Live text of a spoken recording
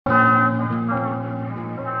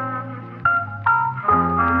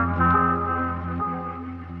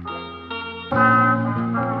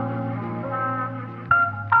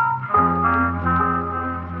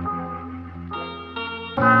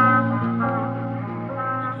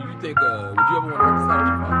think, would you ever want to work this out with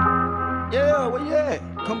your father? Yeah, where you at?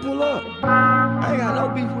 Come pull up. I ain't got no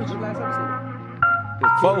beef with you. Last episode.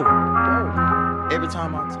 It's Quavo. Every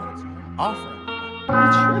time I talk to him, I'm offering.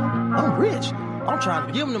 I'm rich. I'm trying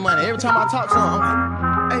to give him the money. Every time I talk to him, I'm like,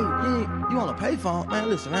 hey, you want to pay for him? Man,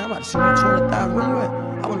 listen, man, I'm about to send you 20,000. Where you at?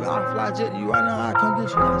 I want to fly jet to you right now. I come get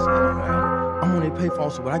you. I'm on that pay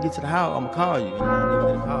phone, so when I get to the house, I'm going to call you. And I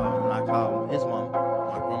never get a call. And I call his mama,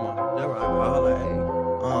 my grandma. That's right. I call her, hey,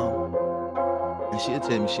 and she'll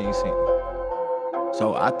tell me she ain't seen it.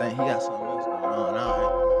 So I think he got something else going on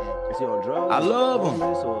now. Is he on drugs? I love him.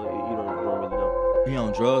 So you don't really know? He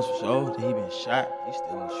on drugs for sure. He been shot. He's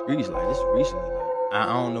still in the streets like this recently. Like,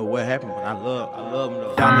 I don't know what happened, but I love him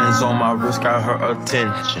though. Diamonds on my wrist got her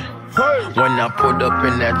attention. When I pulled up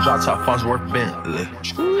in that drop top, funds worth Bentley.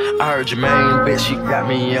 I heard your main bitch, she got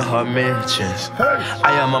me in her mentions.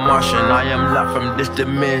 I am a Martian, I am not from this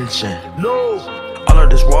dimension. All of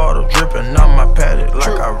this water dripping on my paddock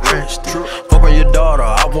like I wrenched it. Fuck on your daughter,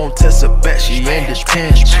 I won't test her back, she in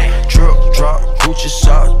detention. Truck drop, Gucci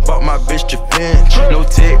socks, bought my bitch Da Vinci. No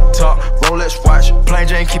TikTok, Rolex watch, plain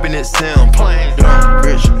Jane keeping it simple. Dumb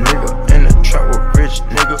rich nigga in the trap with rich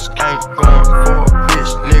niggas. Ain't going for a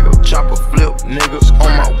bitch nigga, chopper flip niggas.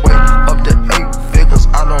 On my way up to 8 figures,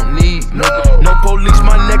 I don't need nigga. No police,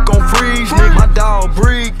 my neck on freeze, nigga. My dog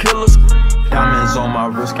breed killers. Diamonds on my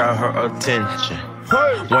wrist got her attention.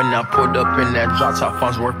 When I pulled up in that drop top,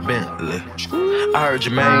 funds worth Bentley. I heard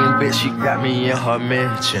your main bitch, she got me in her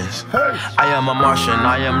mentions. I am a Martian,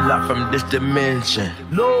 I am not from this dimension.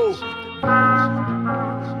 The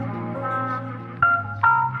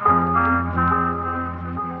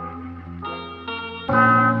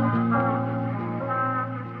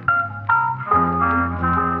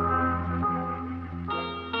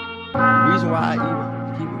reason why I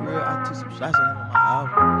even keep it real, I took some shots at him on my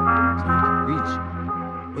album so he can reach.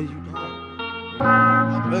 What are you doing? I'm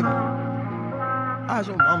struggling. How's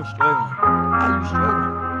your mama struggling? How you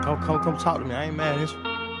struggling? Come talk to me. I ain't mad at this.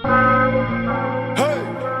 Hey!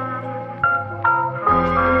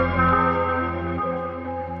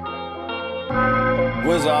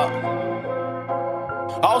 What's up?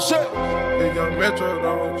 All set! They got Metro,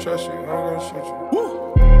 don't trust you, I'm gonna shoot you. Woo!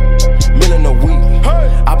 Million a week.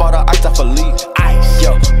 Hey! I bought her ice off a leak. Ice!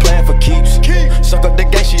 Yo, playing for keeps. Suck up the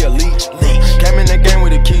game, she a leech. Came in the game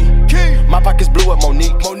with a key. My pockets blue at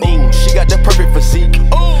Monique. Ooh, she got the perfect physique.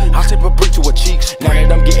 I tip a brick to her cheeks. Now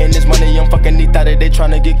that I'm getting this money, I'm fucking neat. Thought that they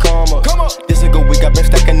tryna get calmer. This a good week, I've been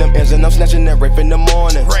stacking them ends and I'm snatching that rape in the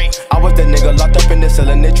morning. I was the nigga locked up in the cell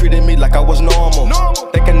and they treated me like I was normal.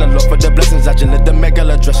 Thanking the Lord for the blessings, I just let the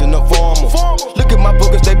Megala dressing up formal. Look at my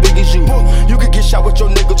boogers, they big as you. You could get shot with your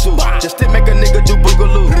nigga too. Just to make a nigga do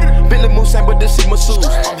boogaloo. Billy Moose ain't but this see my suits.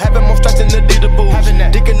 I'm having more strikes than Adidas boots.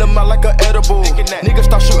 Dicking them out like an edible. Niggas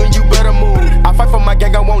start shooting, you better move. I fight for my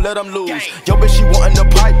gang, I won't let them lose. Yo, bitch, she wantin' the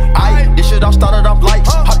pipe. This shit all started off light.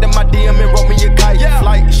 Hopped in my DM and wrote me a kite.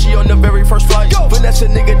 Flight, she on the very first flight. Finesse a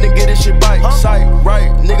nigga, then get his shit bite. Sight,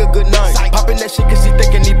 right, nigga, good night. Poppin' that shit cause he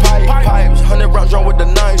thinkin' he pipes. 100 rounds drawn with the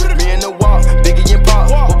knife. Me and the walk, Biggie and Pop.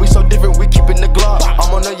 But we so different, we keepin' the Glock.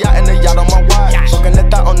 I'm on the yacht and the yacht on my watch. Fucking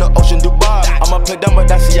that thought on the ocean, Dubai. I'ma play dumb,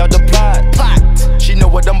 but I see all the plot. She know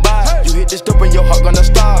what I'm by. You hit this dope and your heart gonna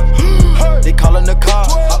stop. They callin' the car.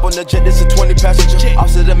 Hop on the jet, this a 20 passenger.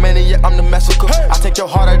 Officer the maniac, I'm the massacre. I take your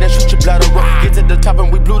heart out and shoot your bladder up. Get to the top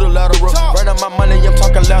and we blew the lateral. Right on my money, I'm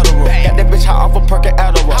talking lateral. Got that bitch high off a perk and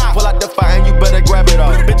Adderall. Pull out the fire and you better grab it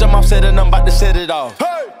off. Bitch, I'm offset and I'm about to set it off.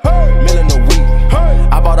 Million a week.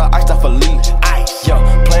 I bought her ice off a leech. Yo,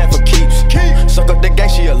 playing for keeps. Suck up the gang,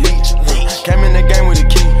 she a leech. Came in the game with a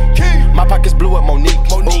key. My pockets blue at Monique.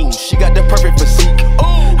 Ooh, she got the perfect physique.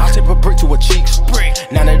 I tip a brick to her cheeks.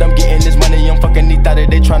 Now that I'm getting this money, I'm fucking neat. Thought that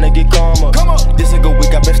they tryna get calmer. This a good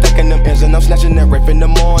week, I've been stacking them ends and I'm snatching that rape in the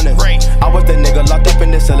morning. I was the nigga locked up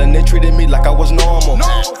in the cell and they treated me like I was normal.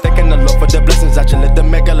 Thanking the Lord for the blessings, I just let the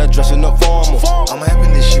Megala dressing up formal. I'm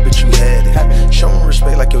having this shit, but you had it. Show me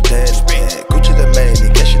respect like your daddy. Gucci the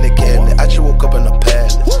magnet, cash in the cabinet. I just woke up in a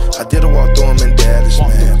palace. I did a walk through him in Dallas,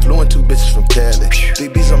 man. Flew in 2 bitches from Cali.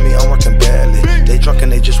 Big B's on me, I'm working badly. They drunk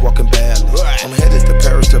and they just walking badly. I'm headed to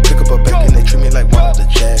Paris to pick up a bacon. They treat me like one of the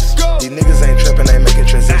jacks. These niggas ain't trapping, ain't making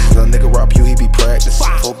transitions. A nigga rob you, he be practicing.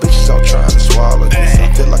 4 bitches all trying to swallow this.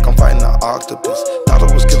 I feel like I'm fighting an octopus. Thought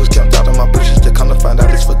it was killers, kept out of my britches. To come to find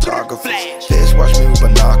out it's photographers. Feds watch me with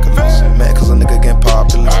binoculars. Mad cause a nigga getting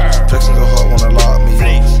popular. Flexing so hard wanna lock me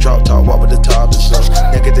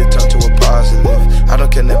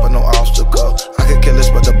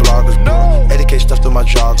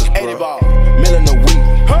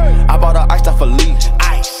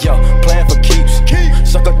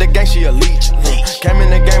gang, she a leech. Came in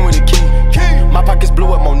the game with a key. My pockets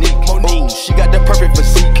blue at Monique. She got the perfect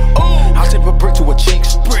physique. I tip a brick to her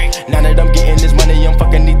cheeks. Now that I'm getting this money, I'm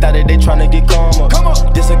fucking these thought that they tryna get calmer.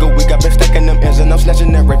 This a good week, I been stacking them ends and I'm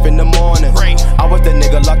snatching that rape in the morning. I was the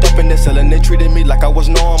nigga locked up in the cell and they treated me like I was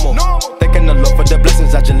normal. Thanking the Lord for the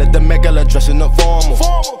blessings, I just let the Gala dressing up formal.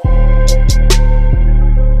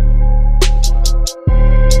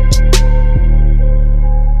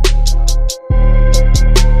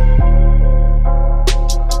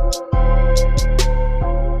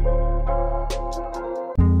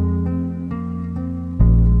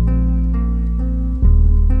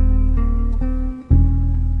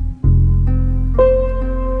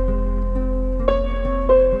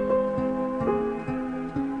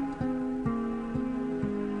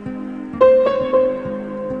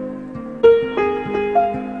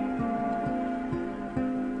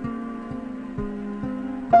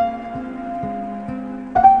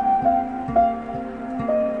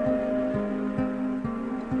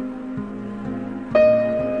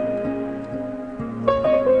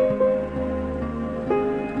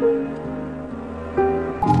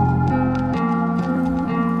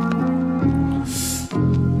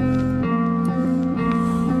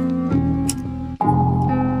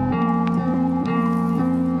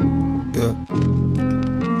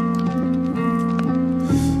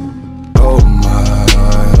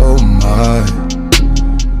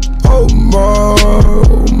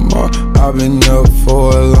 I've been up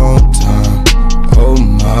for a long time. Oh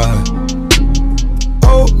my,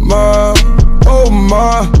 oh my, oh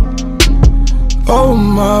my, oh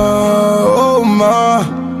my, oh my,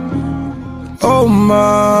 oh my,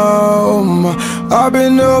 oh my. I've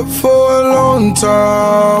been up for a long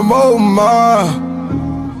time. Oh my,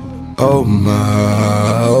 oh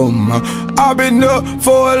my, oh my. I've been up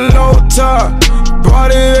for a long time.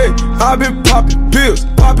 Body ache, I've been popping pills,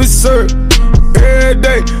 popping syrup. Every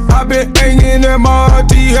day, I've been hanging at my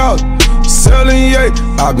auntie house, selling yay.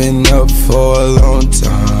 I've been up for a long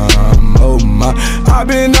time, oh my. I've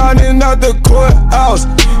been out and out the courthouse,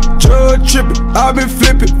 drug tripping. I've been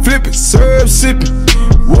flipping, syrup sipping,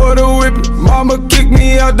 water whipping. Mama kicked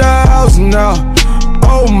me out the house now.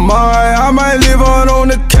 Oh my, I might live on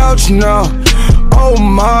the couch now. Oh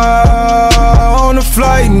my, on the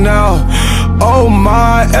flight now. Oh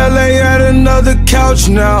my, LA at another couch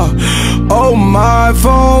now. Oh my,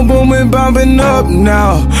 phone booming, bumping up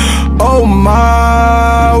now. Oh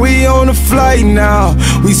my, we on a flight now.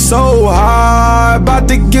 We so high, about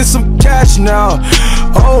to get some cash now.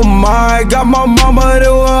 Oh my, got my mama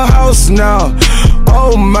to her house now.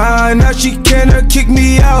 Oh my, now she cannot kick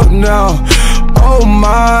me out now. Oh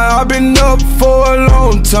my, I've been up for a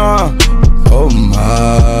long time. Oh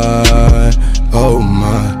my, oh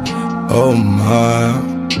my, oh my,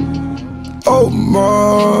 oh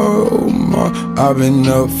my, oh my. I've been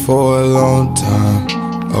up for a long time.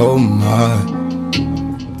 Oh my,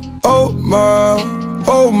 oh my,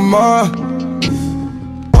 oh my,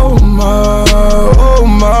 oh my, oh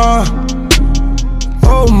my,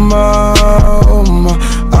 oh my, oh my.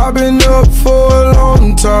 I've been up for a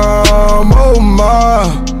long time. Oh my,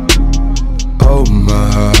 oh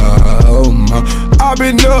my, oh my. I've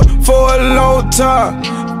been up for a long time.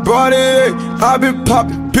 Body ache, I've been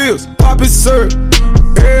popping pills, popping syrup.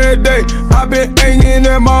 Every day, I've been hanging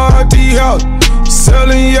at my auntie house,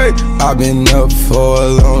 selling yay. I've been up for a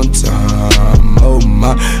long time, oh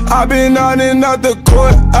my. I've been out and out the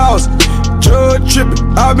courthouse, drug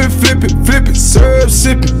tripping. I've been flipping, syrup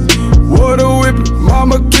sipping, water whipping.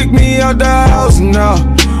 Mama kicked me out the house now.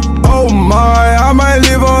 Oh my, I might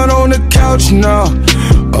live on the couch now.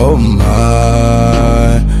 Oh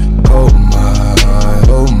my, oh my,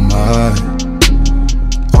 oh my,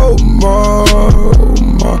 oh my, oh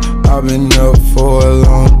my. I've been up for a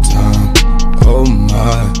long time. Oh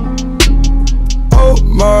my, oh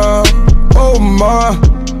my, oh my,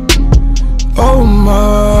 oh my,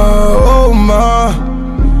 oh my,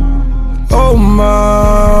 oh my,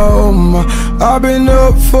 oh my. I've been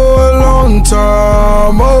up for a long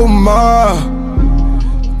time. Oh my,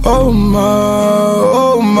 oh my,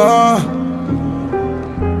 oh my.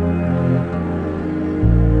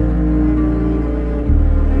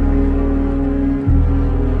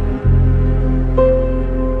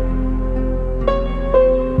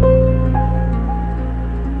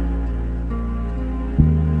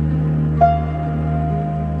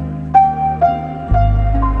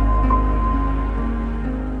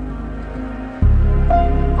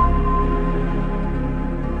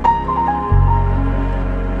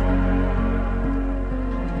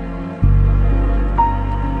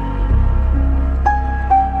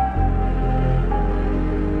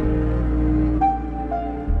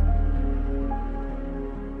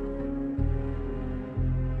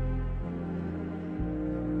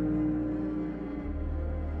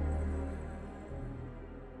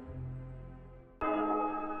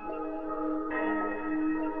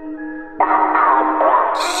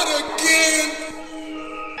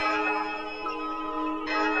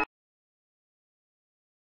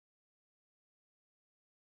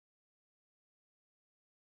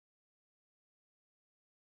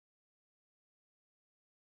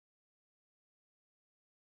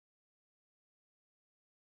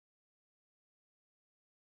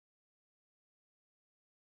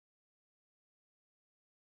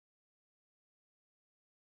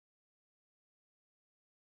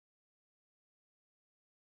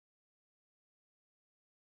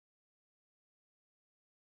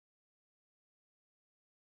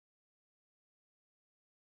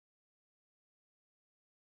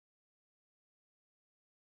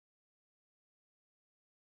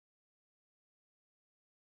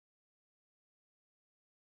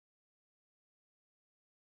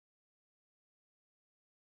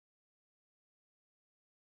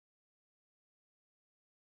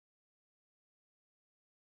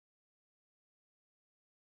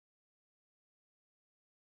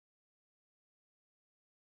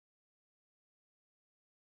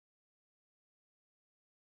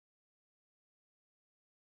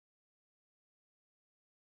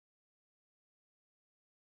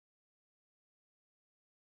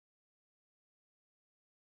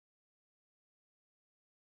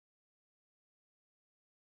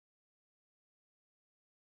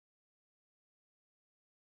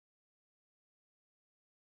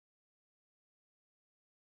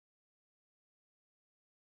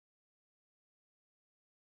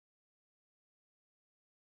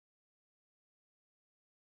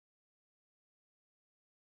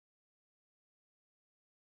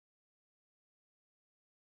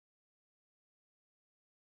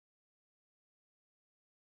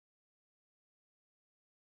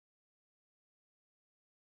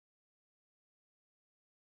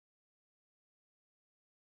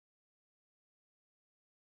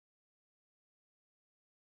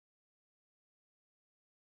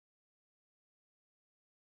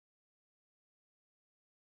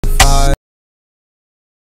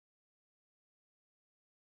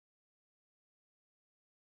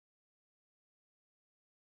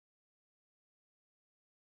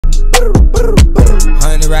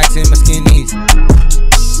 racks in my skinnies.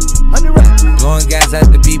 Blowing gas at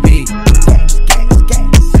the BB.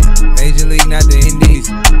 Major League, not the Indies.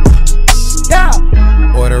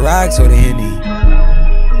 Or the rocks or the Henny.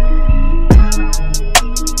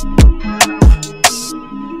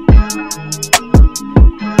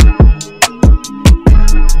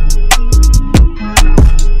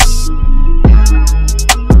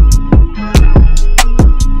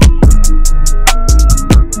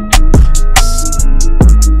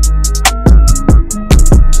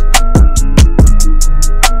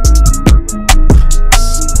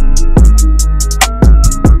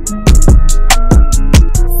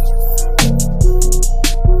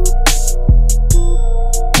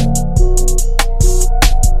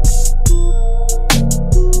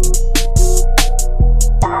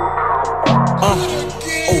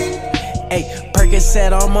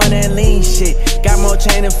 Said I'm on that lean shit. Got more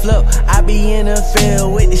chain and flip. I be in the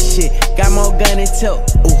field with the shit. Got more gun and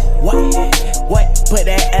tilt. Ooh, what? Put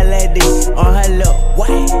that LAD on her lip.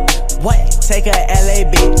 What? Take a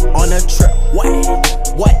LAB on a trip.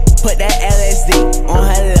 What? Put that LSD on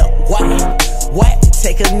her lip. What?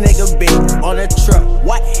 Take a nigga big on a trip.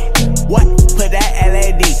 What? Put that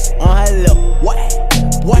LAD on her lip. What?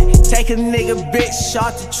 Take a nigga bitch,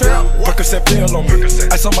 shot the trip. Percocet pill on me.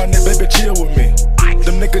 Ice on my neck, baby, chill with me.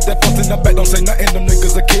 Them niggas that fucked in the back don't say nothing, them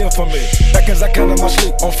niggas a kill for me. Back as I count in my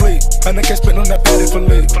sleep, on fleek. And they can't spit on that patty for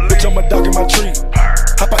leave. Bitch, I'm a dog in my tree.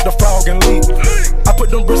 Hop out the frog and leave. I put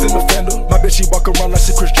them bricks in the fender. My bitch, she walk around like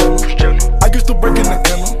she Chris Jenner. I used to break in the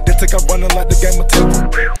inner, then take out running like the game of Temple.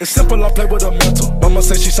 It's simple, I play with a mental. Mama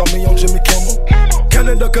say she saw me on Jimmy Kimmel.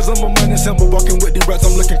 Canada, cause I'm a money symbol. Walking with the rats,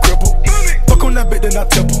 I'm looking crippled. Fuck on that bitch, then I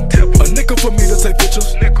temple. A nickel for me to take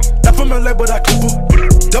pictures. Not from LA, but I clip her.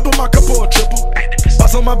 Double my cup or a triple.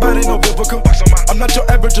 Box on my body, no biblical. I'm not your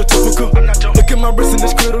average or typical. Look at my wrist and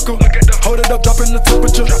it's critical. Hold it up, dropping the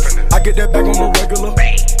temperature. I get that bag on the regular.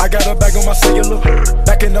 I got a bag on my cellular.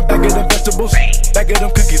 Back in the bag of them vegetables. Bag of them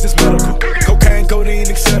cookies, it's medical. Cocaine, codeine,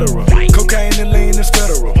 etc. Cocaine and lean is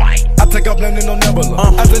federal. I take up landing on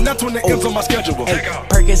Nebula. As the next one that ends on my schedule.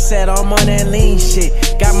 Percocet, I'm on that lean shit.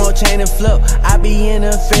 Got more chain and flip. I be in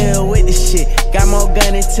the field with the shit. Got more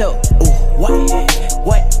gun and tilt. Ooh,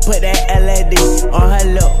 what? Put that LAD on her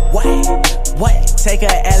lip. What? Take a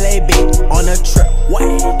LAB on a trip. What?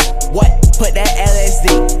 Put that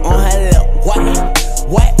LSD on her lip.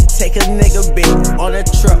 What? Take a nigga big on a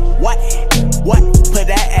trip. What? Put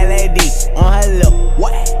that LAD on her lip.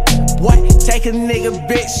 What? Take a nigga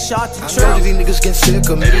bitch, shot the trip. I know that these niggas getting sick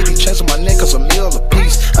of me. These chains on my neck cause a meal a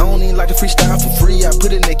piece. I don't even like to freestyle for free. I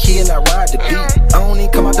put in the key and I ride the beat. I don't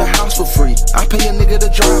even come out the house for free. I pay a nigga to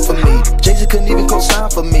drive for me. Jay-Z couldn't even co-sign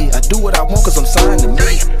for me. I do what I want cause I'm signed to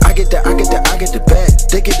me. I get the bag.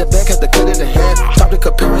 They get the back, have to cut it in half. Stop the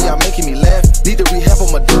comparing, y'all making me laugh. Need to rehab,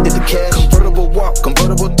 I'm addicted to cash. Convertible walk,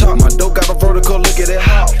 convertible talk. My dope got a vertical, look at it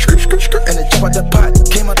how. And it jump out the pot.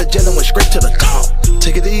 Came out the jail and went straight to the top.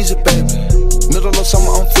 Take it easy, baby. Middle of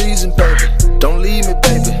summer, I'm freezing, baby. Don't leave me,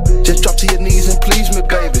 baby. Just drop to your knees and please me,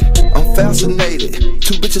 baby. I'm fascinated.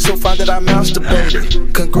 Two bitches so fine that I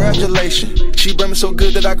masturbated. Congratulations. She bring me so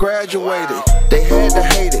good that I graduated. They had to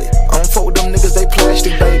hate it. I don't fuck with them niggas, they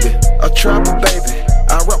plastic, baby. A trapper, baby.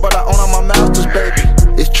 I rap but I own all my masters, baby.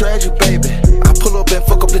 It's tragic, baby. I pull up and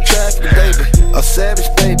fuck up the traffic, baby. A savage,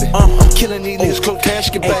 baby. I'm killing these niggas, close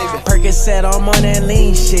casket, baby. Percocet, I'm on that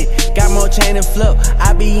lean shit. Got more chain and flip.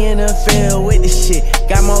 I be in the field with the shit.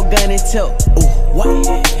 Got more gun and tilt. Ooh, what?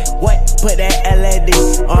 Put that LAD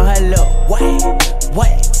on her lip.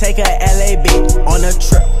 What? Take a LAB on a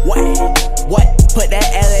trip. What? Put that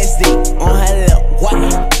LSD on her lip.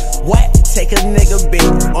 What? Take a nigga big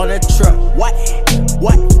on a trip. What?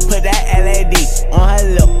 Put that LAD on her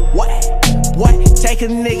lip. What? Take a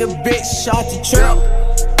nigga bitch, shot the trip.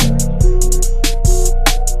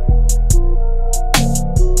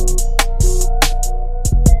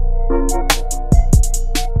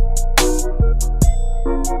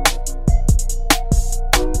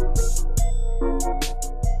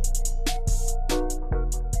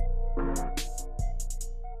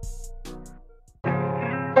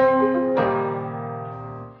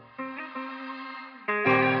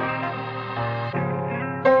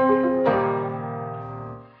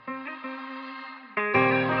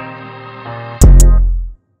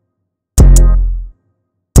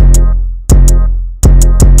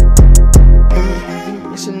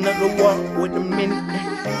 It's another walk with a minute.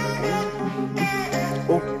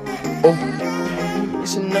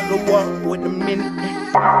 It's another walk with a minute.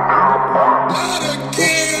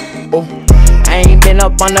 I ain't been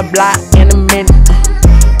up on the block in a minute.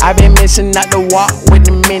 I been missing out the walk with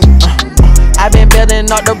a minute. I been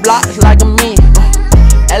building up the blocks like a minute.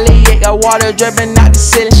 Elliot got water dripping out the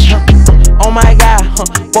ceiling. Oh my God,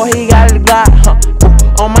 boy, he got a Glock.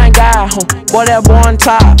 Oh my God, boy, that boy on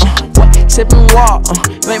top. Sippin' walk,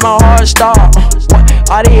 make my heart stop.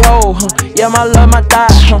 All these hoes, yeah, my love, my thigh.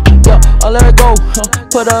 Yeah, I let her go,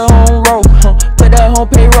 put her on roll, put that on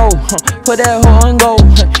payroll, put that hoe on go.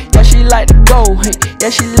 Yeah, she like to go, hey, yeah,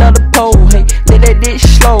 she love the pole, hey, let that dick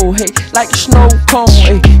slow, hey, like a snow cone,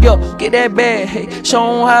 hey, yo, get that bag, hey, show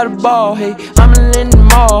 'em how to ball, hey, I'm in the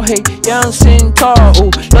mall, hey, yeah, I'm sitting tall,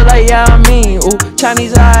 ooh, look like yeah, I mean, ooh,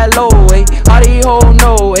 Chinese high low, hey, all these hoes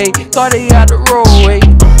know, hey, Carti out the road, hey,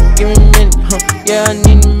 give me a minute, yeah, I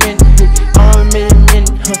need a minute, hey, I'm a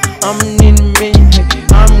minute, I'm a need a minute, hey,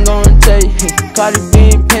 I'm gonna tell you, hey, Carti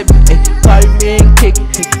being pimpin', hey, Carti being kickin',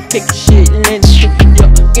 hey, kickin' shit, lynch, hey, yo,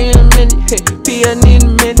 give me a minute, hey, P, I need a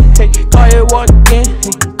minute, hey, Carti walk again,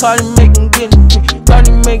 hey, Carti make him get it, hey,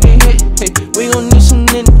 Carti make it hit, hey, we gon' need some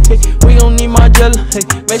linen, hey, we gon' need my jelly, hey,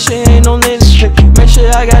 make sure ain't no linen, hey, make sure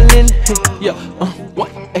I got linen, hey, yo, what,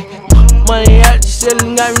 hey, money out the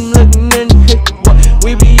ceiling, got me looking in, hey, what,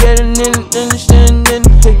 we be getting in, understanding,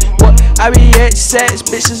 hey, what, I be at sex,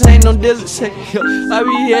 bitches ain't no dealers, hey, yo, I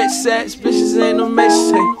be at sex, bitches ain't no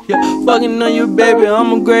messes, hey, yo, fucking on you, baby,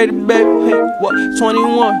 I'm a great baby, hey, what,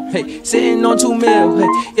 21, hey, sitting on 2 mil, hey,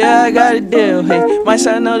 yeah, I got a deal, hey, might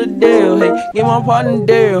sign another deal, hey, get my partner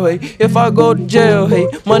deal, hey, if I go to jail, hey,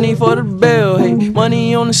 money for the bill, hey,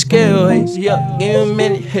 money on the scale, hey, yeah, give me a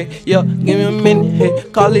minute, hey, yeah, give me a minute, hey,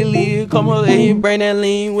 Carly Lee, come on, hey, you bring that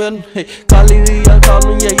lean with him, hey, Carly Lee, I call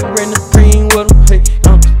him, yeah, you bring the cream with him, hey,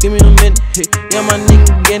 give me a minute, hey, yeah, my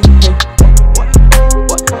nigga get it, hey,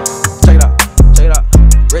 what, check it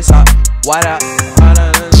out, wrist out, white out,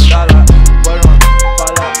 dollar, put on,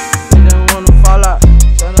 fall out, they don't wanna fall out,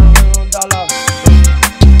 turn on dollar,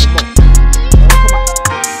 come on, come on.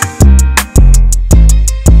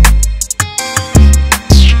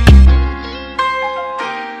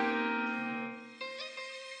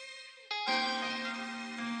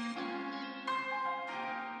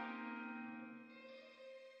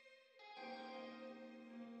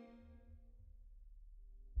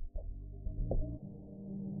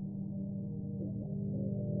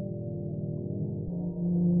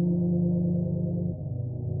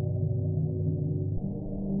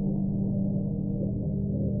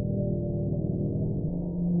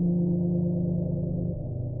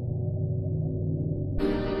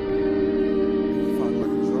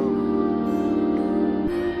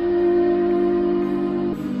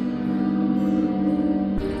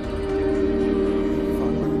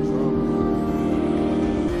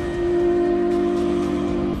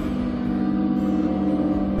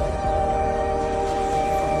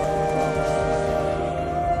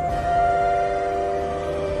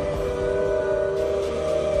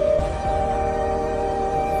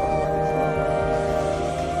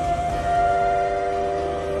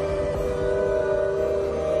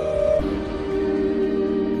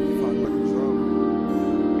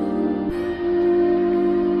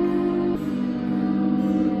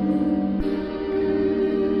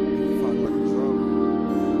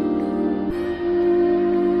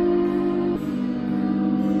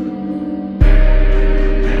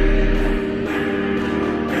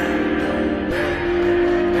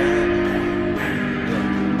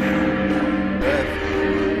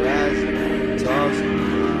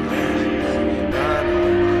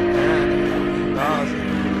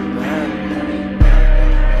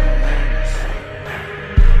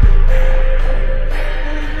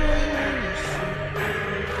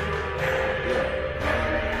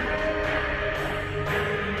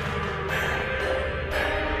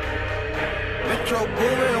 Metro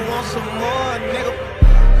Boomin' want some more, nigga.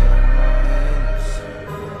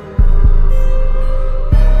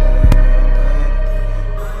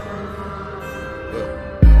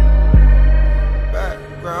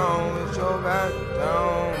 Background with your back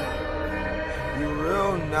down. You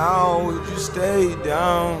real now, would you stay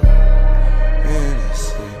down?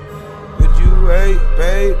 Hennessy. Would you wait,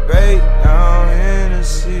 bait down?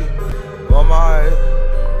 Hennessy. For my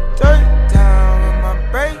dirt down and my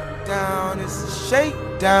breakdown, it's a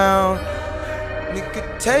shakedown. Nigga,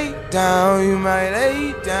 take down, you might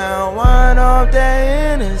lay down. Wind off that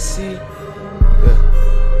Hennessy. Yeah.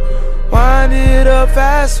 Wind it up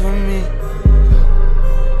fast for me.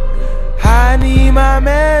 I need my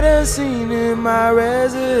medicine in my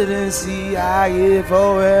residency. I get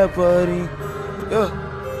forever, yeah.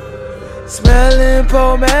 Smelling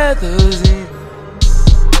promethazine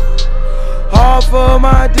off of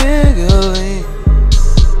my diggling.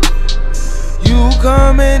 You You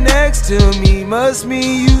coming next to me must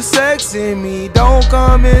mean you sexing me. Don't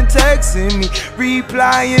come and texting me,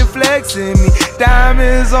 replying, flexing me.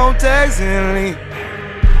 Diamonds on texting link.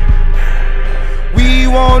 We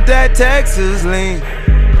want that Texas link.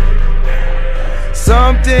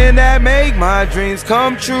 Something that make my dreams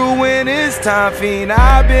come true when it's time, fiend.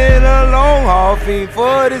 I've been a long haul fiend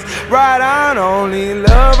for this ride. I only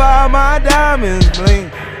love how my diamonds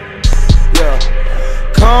blink. Yeah,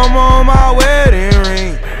 come on my wedding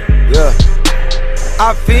ring. Yeah,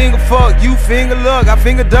 I finger fuck, you finger look, I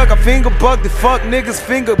finger duck, I finger buck. The fuck niggas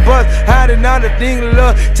finger bust. Hiding out the thing of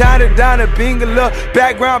love, tied it down to bingo love.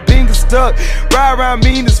 Background bingo stuck, ride around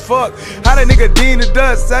mean as fuck. How the nigga dean the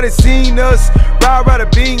dust, how they seen us. Ride around the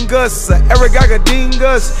bingus, Eric I got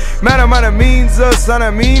dingus. Man, I'm out of means us, on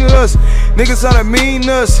a mean us. Niggas on a mean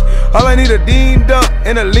us. All I need a deemed up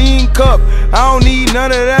and a lean cup. I don't need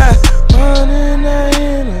none of that. One in the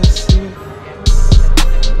Hennessy.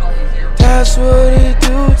 That's what it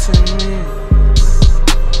do to me.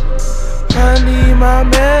 I need my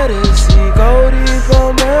medicine, go deep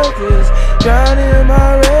on Memphis, drown in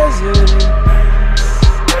my residence.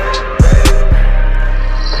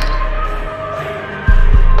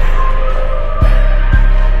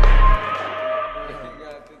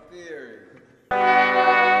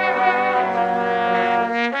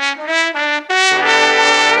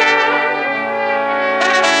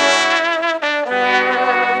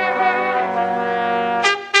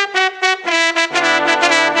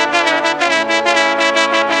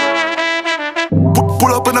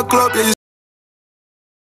 Pull up in the club, yeah, you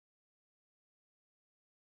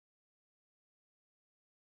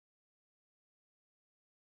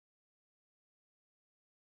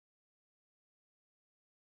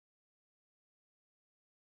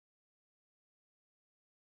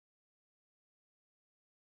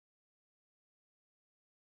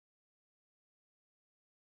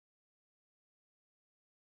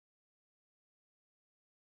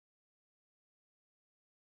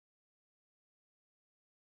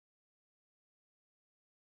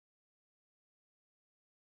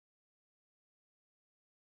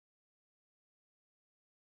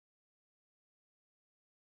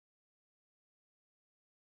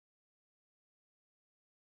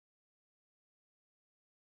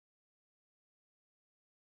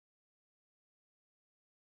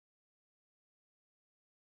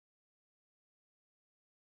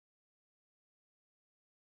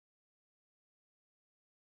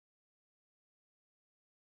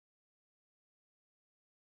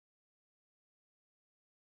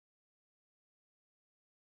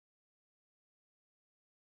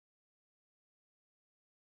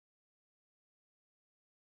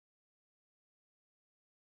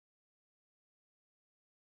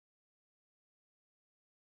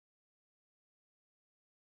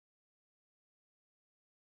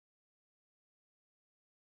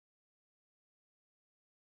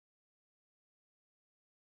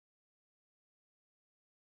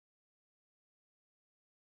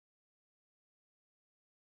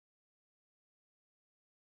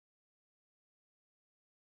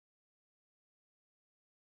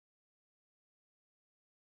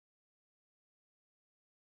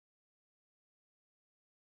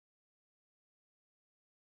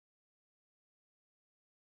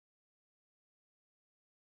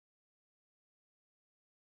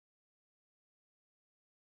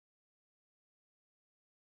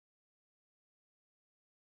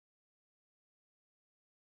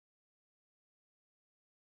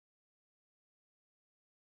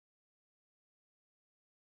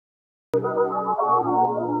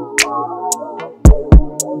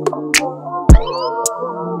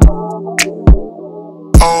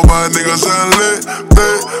all my niggas are lit,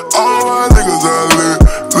 lit. All my niggas are lit,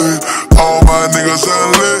 lit. All my niggas are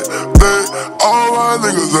lit, lit. All my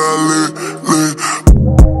niggas are lit, lit.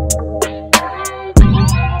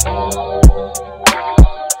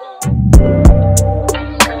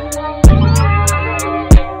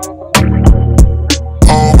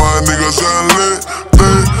 All my niggas are lit,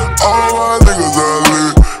 lit. All my niggas are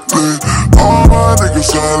lit, lit. All my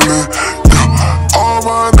niggas are lit. Yeah. All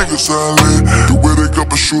my niggas are lit. The way they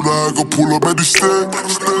got a shooter, I go pull up at the stick.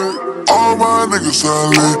 All my niggas are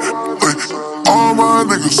lit. All my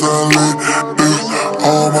niggas are lit.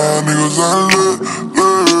 All my niggas are lit.